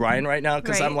touch with Brian right now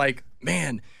because Right. I'm like,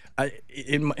 man,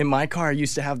 in my car I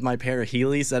used to have my pair of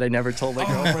Heelys that I never told my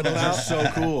girlfriend Those are about. so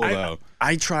cool, though.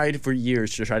 I tried for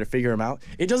years to try to figure them out.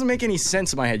 It doesn't make any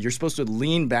sense in my head. You're supposed to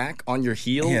lean back on your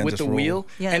heel Yeah, with just the roll. wheel,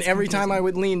 Yeah, and it's every time confusing. I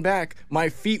would lean back, my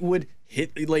feet would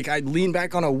hit. Like I'd lean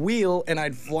back on a wheel and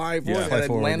I'd fly forward and Fly I'd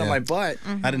forward, land on yeah. my butt.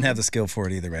 I didn't have the skill for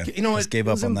it either, man. You know what? Just gave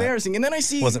It up was on that. embarrassing. And then I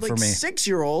see Wasn't like for me.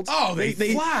 6-year-olds. Oh, they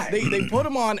fly. They put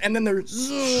them on and then they're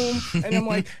zoom. And I'm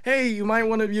like, hey, you might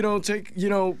want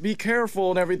to, be careful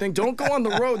and everything. Don't go on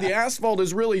the road. The asphalt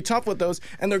is really tough with those.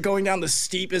 And they're going down the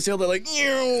steepest hill. They're like,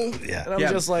 Yeah. and I'm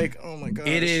Yeah. just like, oh my gosh.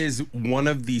 It is one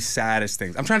of the saddest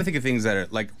things. I'm trying to think of things that are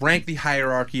like rank the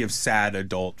hierarchy of sad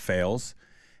adult fails.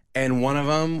 And one of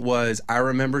them was I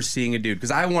remember seeing a dude because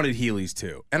I wanted Heelys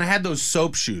too, and I had those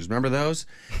soap shoes. Remember those?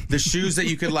 The shoes that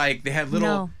you could like. They had little.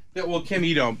 No. Yeah, well, Kim,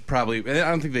 you don't probably. I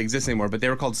don't think they exist anymore, but they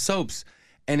were called soaps.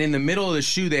 And in the middle of the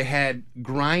shoe, they had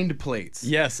grind plates.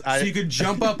 Yes, so you could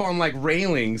jump up on like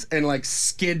railings and like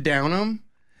skid down them.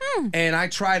 And I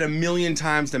tried a million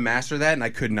times to master that, and I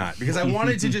could not because I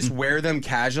wanted to just wear them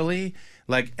casually,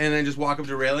 like, and then just walk up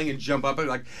to a railing and jump up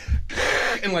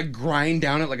and like grind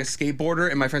down it like a skateboarder.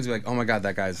 And my friends would be like, "Oh my god,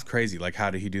 that guy's crazy! Like, how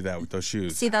did he do that with those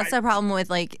shoes?" See, that's the problem with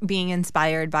like being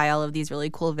inspired by all of these really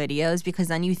cool videos because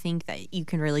then you think that you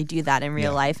can really do that in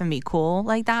real life and be cool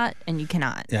like that, and you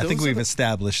cannot. Yeah, I think we've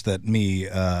established that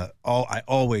I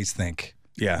always think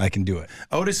I can do it.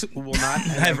 Otis will not I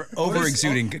have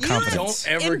over-exuding Don't confidence.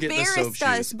 ever get the soap Embarrassed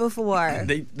us shoes. before.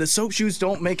 The soap shoes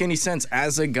don't make any sense.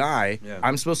 As a guy,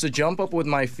 I'm supposed to jump up with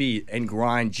my feet and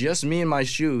grind just me and my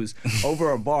shoes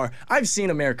over a bar. I've seen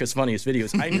America's Funniest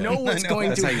Videos. I know what's going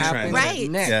That's to how you happen train. Right.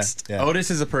 next. Yeah.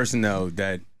 Otis is a person though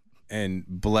that, and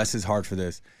bless his heart for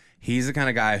this. He's the kind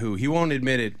of guy who he won't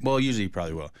admit it. Well, usually he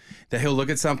probably will. That he'll look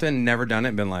at something, never done it,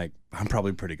 and been like, "I'm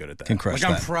probably pretty good at that." Can crush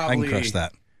like, that. I'm probably, I can crush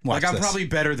that. Watch I'm this. probably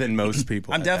better than most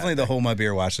people. I'm at definitely that. the hold my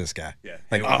beer, watch this guy. Yeah.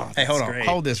 Like, Oh, hey, hold on. great.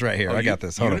 Hold this right here. I got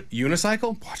this. Hold on.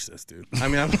 Unicycle? Watch this, dude. I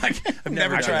mean, I'm like, I've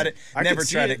Never done tried it. I Never could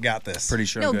see tried it. it. Got this. Pretty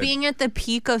sure. No, I'm good. being at the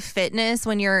peak of fitness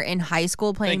when you're in high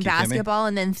school playing Thank you, Kimmy. basketball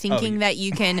and then thinking that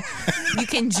you can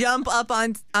jump up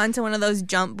onto one of those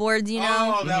jump boards, you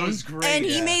know? Oh, that was great. And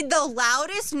he made the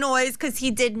loudest noise because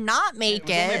he did not make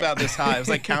It was only it. about this high. It was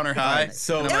like counter high.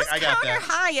 So- And It I'm was like, I got counter that.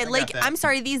 high. And like, that. I'm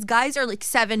sorry, these guys are like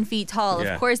 7 feet tall.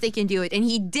 Yeah. Of course they can do it. And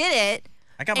he did it.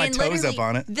 I got my and toes up literally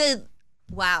on it.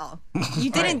 Wow. You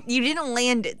didn't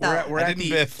land it though. We're I at didn't the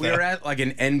biff, we though. are at like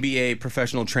an NBA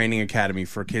professional training academy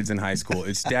for kids in high school.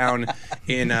 It's down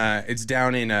in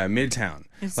Midtown,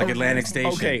 like Atlantic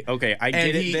Station. Okay, I And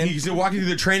get it then. he's walking through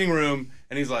the training room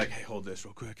and he's like, "Hey, hold this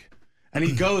real quick." And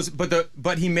he goes,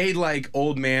 but he made like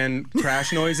old man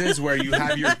crash noises where you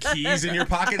have your keys in your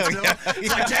pocket still. It's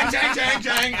like jang jang jang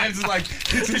jang, and it's like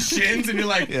it's his shins, and you're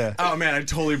like, Yeah. "Oh man, I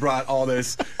totally brought all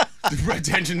this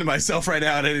attention to myself right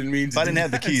now, and I didn't mean to." If I didn't do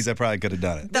have the that." keys, I probably could have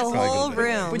done it. The Probably whole could've done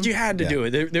it. room. But you had to do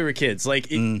it. They were kids. Like,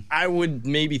 I would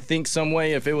maybe think some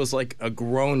way if it was like a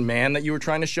grown man that you were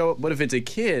trying to show up. But if it's a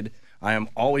kid, I am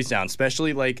always down,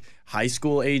 especially like high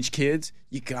school age kids.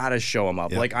 You gotta show them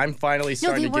up. Yep. Like, I'm finally No,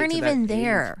 starting they to get weren't to even that age.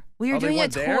 there We were doing a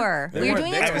weren't there? tour. They We were weren't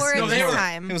doing there. a tour No, at they this were-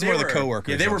 time. It was more the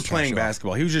coworkers. Yeah, they that were was trying to playing show off.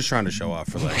 basketball. He was just trying to show off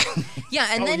for like. Yeah,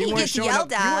 and then you he weren't gets showing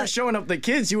yelled up, You at. weren't showing up the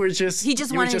kids. You were just. He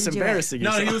just you were wanted just to do it. embarrassing No,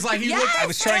 yourself. he was like he Yes! looked. I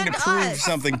was trying to And prove us.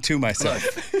 something to myself.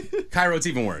 Kyro, it's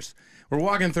even worse. We're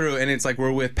walking through, and it's like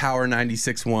we're with Power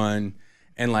 96.1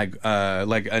 and like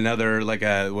another like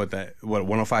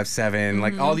 105.7,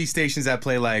 like all these stations that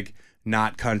play like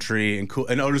not country and cool.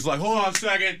 And Otis like, hold on a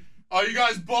second. Oh, you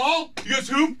guys ball? You guys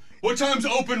hoop? What time's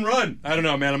open run? I don't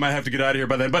know, man. I might have to get out of here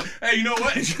by then. But hey, you know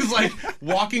what? It's just like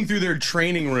walking through their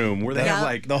training room where they have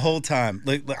like The whole time.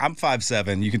 Like, I'm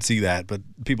 5'7", you can see that, but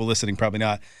people listening probably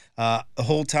not. The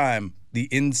whole time, the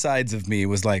insides of me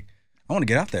was like, I want to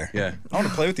get out there. Yeah. I want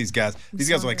to play with these guys. These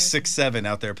guys are like 6'7"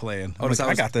 out there playing. I'm like,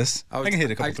 I got this. I can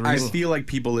hit a couple I threes. feel like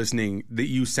people listening that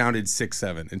you sounded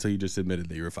 6'7" until you just admitted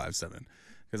that you were 5'7".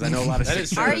 Because I know a lot of That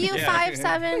is 6'7". true. Are you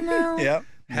 5'7" though? Yeah.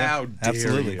 How dare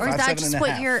Absolutely. you? Or is that 5'7" just and a what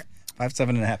half. your- 5'7"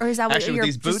 and a half. Or is that what Actually, your- with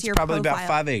these just boots, your probably profile?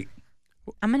 about 5'8".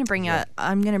 I'm gonna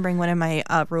bring one of my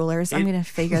rulers. I'm gonna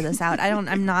figure this out.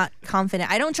 I'm not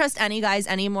confident. I don't trust any guys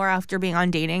anymore after being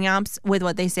on dating apps with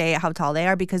what they say how tall they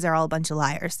are because they're all a bunch of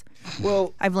liars.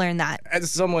 Well, I've learned that. as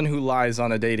someone who lies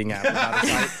on a dating app about a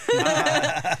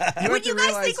site, Would you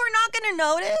guys think we're not gonna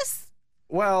notice?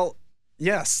 Well,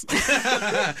 yes.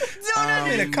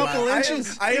 In a couple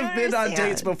inches. I have been on understand.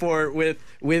 dates before with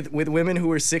women who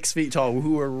were 6 feet tall,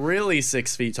 who were really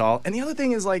 6 feet tall. And the other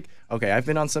thing is like, okay, I've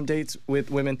been on some dates with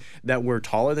women that were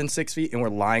taller than 6 feet and were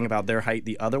lying about their height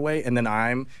the other way. And then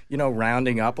I'm,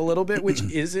 rounding up a little bit, which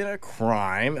isn't a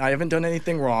crime. I haven't done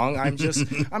anything wrong.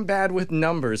 I'm bad with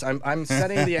numbers. I'm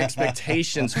setting the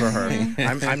expectations for her.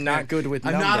 I'm not good with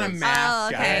I'm numbers. not a math Oh,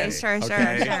 okay, guy. sure.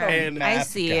 And I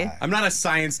see. I'm not a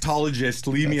scientologist.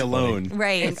 Leave me alone.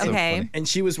 Right. Okay. And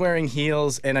she was wearing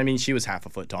heels, and I mean, she was half a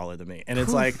foot taller than me. And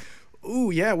it's like,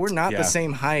 ooh, yeah, we're not Yeah. the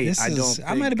same height.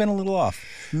 I might have been a little off.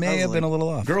 May have been a little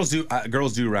off. Girls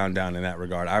do round down in that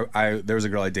regard. There was a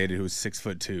girl I dated who was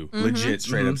 6'2", legit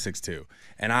straight up 6'2",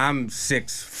 and I'm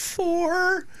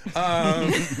 6'4".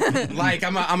 Like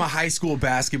I'm a high school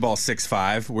basketball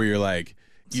 6'5", where you're like,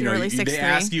 you're really they 6'3"?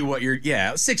 ask you what you're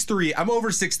 6'3". I'm over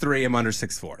 6'3". I'm under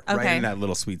 6'4". Right Okay. in that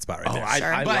little sweet spot right there.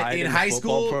 I but lied in the high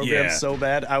football school, program yeah. so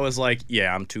bad. I was like,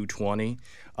 yeah, I'm 220.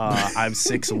 I'm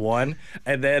 6'1",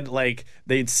 and then like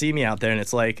they'd see me out there, and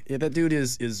it's like, yeah, that dude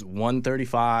is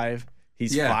 135.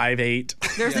 He's Yeah. 5'8".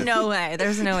 There's no way.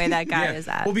 There's no way that guy Yeah. is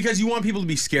that. Well, because you want people to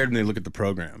be scared when they look at the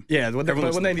program. Yeah, when the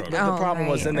Everyone looks at the program. problem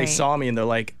was right, then they right. saw me and they're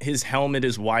like, his helmet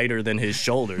is wider than his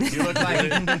shoulders. You look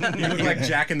like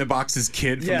Jack in the Box's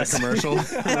kid from Yes. the commercial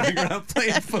running around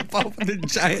playing football with a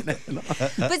giant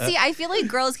head. But see, I feel like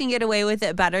girls can get away with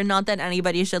it better. Not that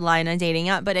anybody should lie in a dating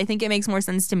app, but I think it makes more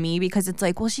sense to me because it's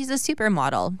like, well, she's a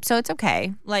supermodel, so it's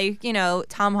okay. Like,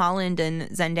 Tom Holland and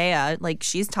Zendaya, like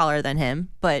she's taller than him,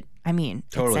 but I mean,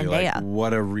 Totally, it's Zendaya.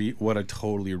 like what a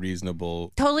totally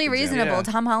reasonable. Totally reasonable. Yeah.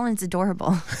 Tom Holland's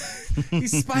adorable.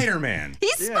 He's Spider-Man.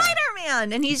 He's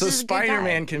Spider-Man, and he's So just a good guy.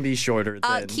 Spider-Man can be shorter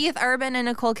than Keith Urban and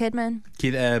Nicole Kidman.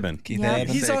 Keith Eben. Yeah.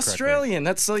 Eben. He's Say it Australian.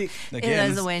 That's like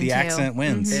Again, is a win, the too. accent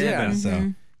wins. Yeah.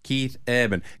 So Keith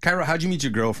Eben. Kyro, how'd you meet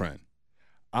your girlfriend?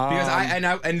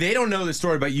 Because and they don't know the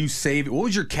story, but you saved. What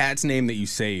was your cat's name that you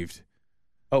saved?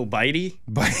 Bitey.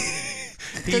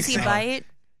 Does he bite?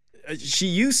 She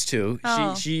used to.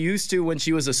 Oh. She used to when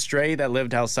she was a stray that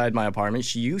lived outside my apartment.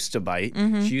 She used to bite.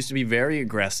 Mm-hmm. She used to be very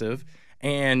aggressive.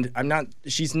 And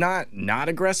she's not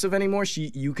aggressive anymore.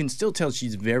 You can still tell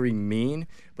she's very mean,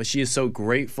 but she is so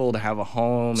grateful to have a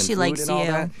home and She food likes and all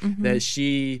you. that Mm-hmm. that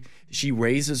she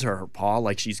raises her paw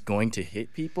like she's going to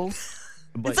hit people.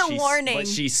 But It's a warning. But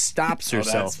she stops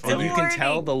herself. funny. And you It's a can tell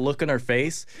warning. the look on her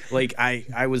face. Like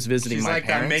I was visiting She's my like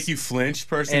parents. that make you flinch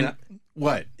person. And-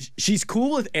 What? She's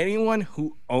cool with anyone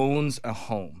who owns a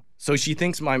home. So she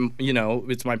thinks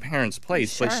it's my parents'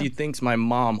 place, but Sure. she thinks my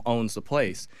mom owns the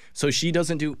place. So she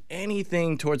doesn't do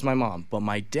anything towards my mom. But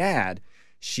my dad,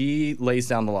 she lays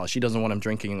down the law. She doesn't want him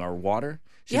drinking our water.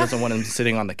 She Yeah. doesn't want him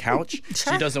sitting on the couch.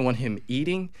 Sure. She doesn't want him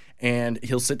eating. And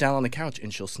he'll sit down on the couch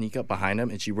and she'll sneak up behind him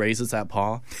and she raises that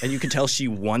paw. And you can tell she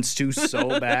wants to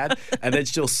so bad. And then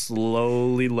she'll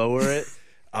slowly lower it.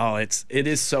 Oh, it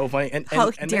is so funny. And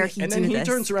How and dare then, he and do then he this?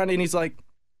 turns around and he's like,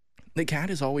 the cat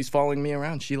is always following me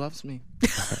around. She loves me.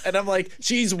 And I'm like,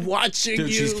 she's watching Dude,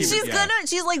 you. she's keeping- Yeah.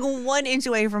 She's like 1 inch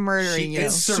away from murdering you.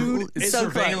 It's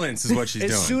surveillance is what she's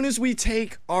as doing. soon as we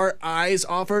take our eyes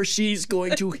off her, she's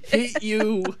going to hit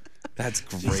you. That's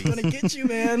She's great. going to get you,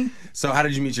 man. So how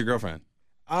did you meet your girlfriend?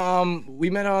 We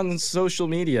met on social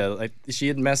media. Like she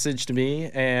had messaged me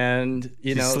and,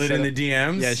 She slid in the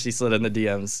DMs? Yeah, she slid in the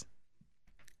DMs.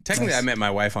 Technically, I met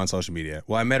my wife on social media.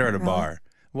 Well, I met her at a bar.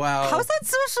 Well, How's that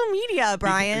social media,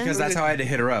 Brian? because that's how I had to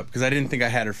hit her up because I didn't think I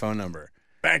had her phone number.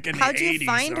 Back in How'd the you 80s,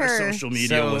 find our her? social media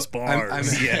So, was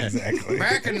bars. yeah, exactly.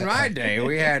 Back in my day,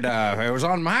 we had it was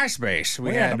on MySpace.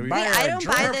 We had to buy I don't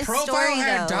buy her this profile story,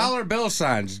 had though. dollar bill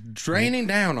signs draining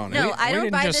down on it. No, I we don't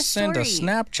didn't buy just this send a story.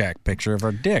 Snapchat picture of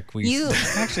our dick. We You-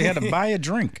 actually had to buy a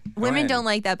drink. Women ahead. don't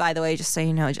like that, by the way, just so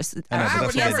you know. Just I know,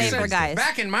 but that's what PSA it for is. guys.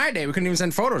 Back in my day, we couldn't even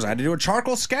send photos. I had to do a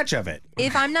charcoal sketch of it.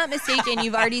 If I'm not mistaken,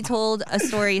 you've already told a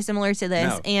story similar to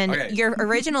this, No. and Okay. your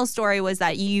original story was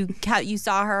that you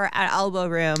saw her at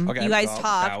Elbow Room. Okay, you guys well,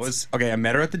 talked. That was okay. I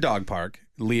met her at the dog park.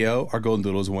 Leo, our golden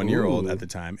doodle, was 1 year old at the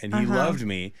time, and he loved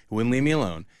me. Wouldn't leave me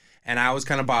alone. And I was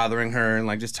kind of bothering her and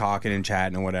like just talking and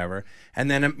chatting and whatever. And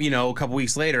then a couple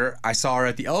weeks later, I saw her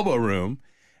at the Elbow Room,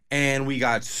 and we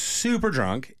got super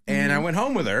drunk. And I went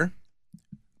home with her.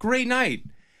 Great night.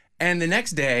 And the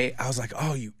next day, I was like,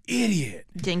 "Oh, you idiot!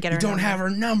 Didn't get her You don't number. have her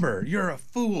number. You're a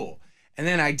fool." And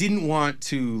then I didn't want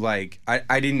to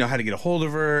I didn't know how to get a hold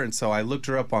of her, and so I looked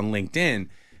her up on LinkedIn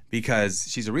because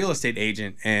she's a real estate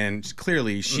agent, and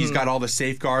clearly she's got all the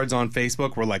safeguards on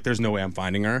Facebook where like there's no way I'm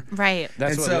finding her. Right.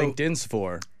 That's And what so- LinkedIn's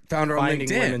for. Found her on Finding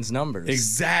LinkedIn. women's numbers.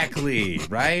 Exactly,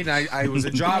 right? And I was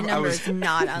a job. My I number was is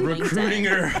not on recruiting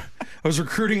LinkedIn. her. I was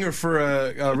recruiting her for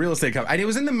a real estate company. I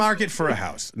was in the market for a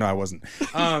house. No, I wasn't.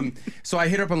 So I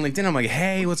hit her up on LinkedIn. I'm like,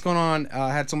 "Hey, what's going on?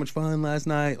 I had so much fun last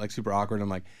night." Like super awkward. I'm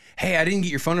like, "Hey, I didn't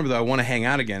get your phone number though. I want to hang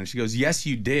out again." And she goes, "Yes,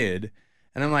 you did."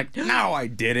 And I'm like, "No, I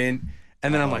didn't."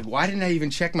 And then I'm like, "Why didn't I even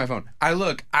check my phone?"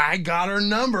 I got her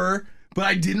number, but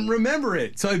I didn't remember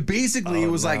it. So I basically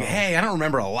was like, "Hey, I don't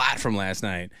remember a lot from last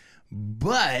night,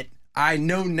 but I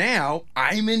know now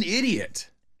I'm an idiot."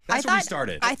 That's where we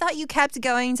started. I thought you kept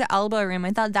going to Elbow Room.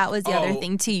 I thought that was the other Oh,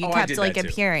 thing too. You I kept did like that, too.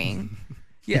 appearing.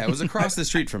 Yeah, it was across the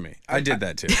street from me. I did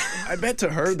that too. I bet to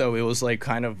her though it was like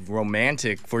kind of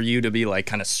romantic for you to be like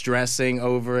kind of stressing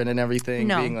over it and everything.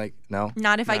 No. Being like, no.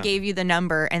 Not if I gave you the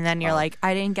number and then you're like,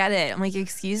 I didn't get it. I'm like,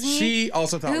 excuse me? She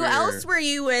also thought Who else were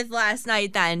you with last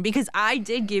night then? Because I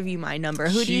did give you my number.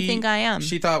 Who do you think I am?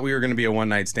 She thought we were going to be a one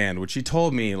night stand, which she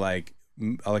told me like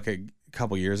a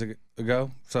couple years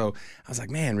ago. So I was like,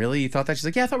 "Man, really? You thought that?" She's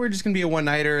like, "Yeah, I thought we were just going to be a one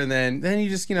nighter," and then you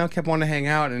just kept wanting to hang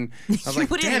out, and I was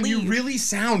like, wouldn't "Damn, you leave. really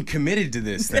sound committed to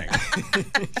this thing. You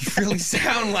really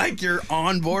sound like you're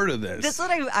on board with this." That's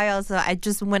what I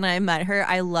just, when I met her,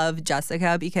 I love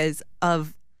Jessica because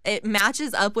of, it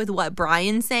matches up with what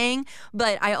Brian's saying,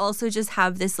 but I also just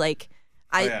have this like,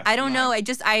 yeah. I don't know,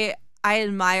 I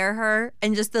admire her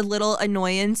and just the little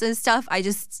annoyances stuff. I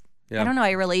don't know,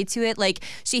 I relate to it. Like,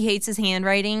 she hates his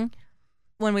handwriting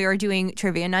when we were doing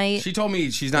trivia night. She told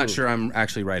me she's not sure I'm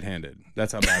actually right-handed.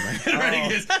 That's how bad my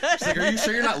handwriting is. She's like, "Are you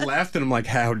sure you're not left?" And I'm like,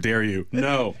 "How dare you?"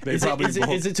 No, they probably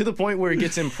won't. Is it to the point where it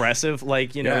gets impressive?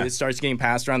 Like, Yeah. it starts getting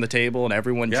passed around the table and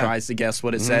everyone Yeah. tries to guess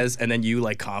what it says, and then you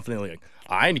like confidently like,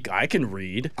 I can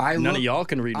read. None of y'all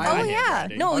can read my Oh yeah,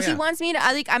 handwriting. no. He yeah. wants me to.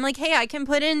 I'm like, hey, I can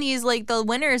put in these like the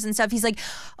winners and stuff. He's like,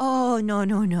 oh no.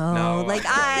 No, Like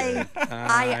I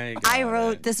I got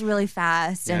wrote it. this really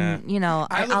fast, and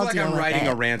I look I'll like deal I'm with writing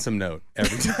it. a ransom note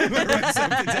every time I write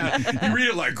something down. You read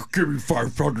it like, "Give me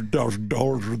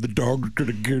 $500,000 or the dog's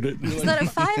gonna get it." Is that a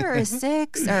 5 or a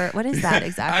 6 or what is that I just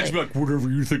exactly? be like, "Whatever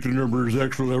you think the number is,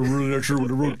 actually, I'm really not sure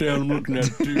what I wrote down. I'm looking at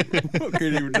it too. I can't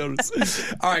even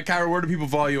notice." All right, Kyro, where do people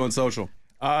follow you on social?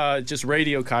 Just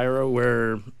Radio Kyro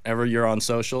wherever you're on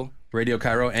social. Radio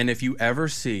Kyro. And if you ever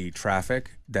see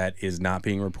traffic that is not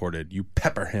being reported, you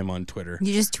pepper him on Twitter.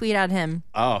 You just tweet at him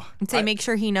Oh, and say, make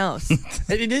sure he knows.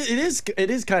 it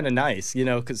is kind of nice,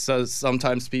 because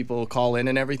sometimes people call in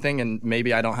and everything, and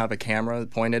maybe I don't have a camera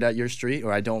pointed at your street,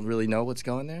 or I don't really know what's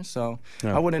going there, so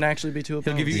I wouldn't actually be too opposed.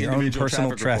 He'll give you Your own individual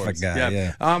personal traffic reports. guy,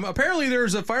 yeah. Apparently,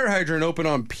 there's a fire hydrant open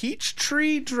on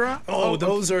Peachtree Drive. Oh,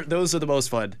 those are the most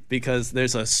fun because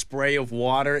there's a spray of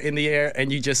water in the air,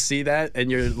 and you just see that,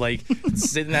 and you're like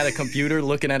sitting at a computer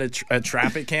looking at a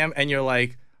traffic cam, and you're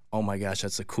like, oh my goch,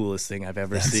 that's the coolest thing I've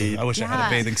ever seen. I wish I had a Yeah.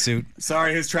 bathing suit.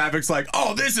 Sorry, his traffic's like,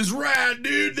 "Oh, this is rad,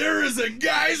 dude. There is a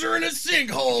geyser in a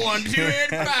sinkhole on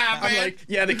 285, I'm man." like,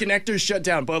 yeah, the connector's shut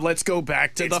down, but let's go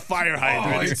back to the fire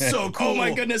hydrant. Oh, it's so cool. Oh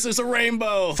my goodness, there's a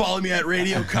rainbow. Follow me at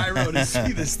Radio Kyro to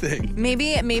see this thing.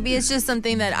 Maybe it's just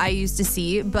something that I used to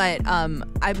see, but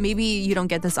maybe you don't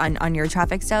get this on your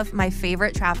traffic stuff. My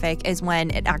favorite traffic is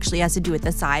when it actually has to do with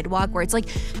the sidewalk, where it's like,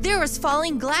 there was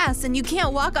falling glass and you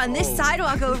can't walk on this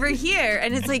sidewalk over here.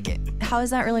 And it's like, how is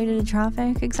that related to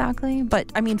traffic exactly?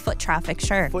 But I mean, foot traffic,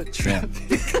 sure. Foot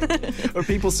traffic. Or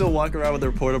people still walk around with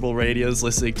their portable radios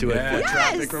listening to a foot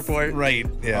traffic report. Right.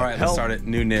 Yeah. All right, let's start it.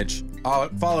 New niche.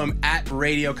 Follow him at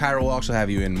Radio Kyro. We'll also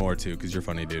have you in more too, because you're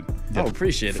funny, dude. Oh,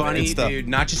 appreciate it. Funny man. stuff. dude,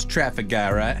 not just traffic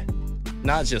guy, right?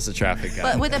 Not just a traffic guy.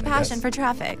 But with a passion for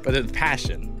traffic. But a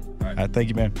passion. Thank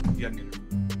you, man.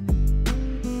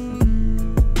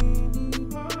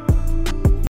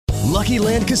 Lucky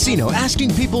Land Casino,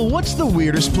 asking people, what's the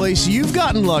weirdest place you've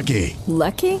gotten lucky?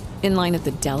 Lucky? In line at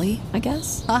the deli, I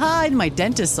guess? Aha, in my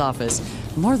dentist's office.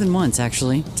 More than once,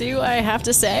 actually. Do I have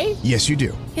to say? Yes, you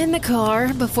do. In the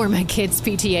car before my kids'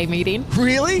 PTA meeting.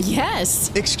 Really? Yes.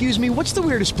 Excuse me, what's the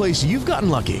weirdest place you've gotten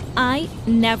lucky? I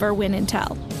never win and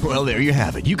tell. Well, there you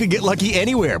have it. You can get lucky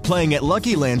anywhere, playing at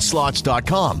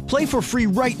LuckyLandSlots.com. Play for free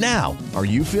right now. Are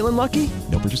you feeling lucky?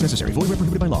 No purchase necessary. Void where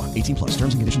prohibited by law. 18+.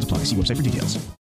 Terms and conditions apply. See website for details.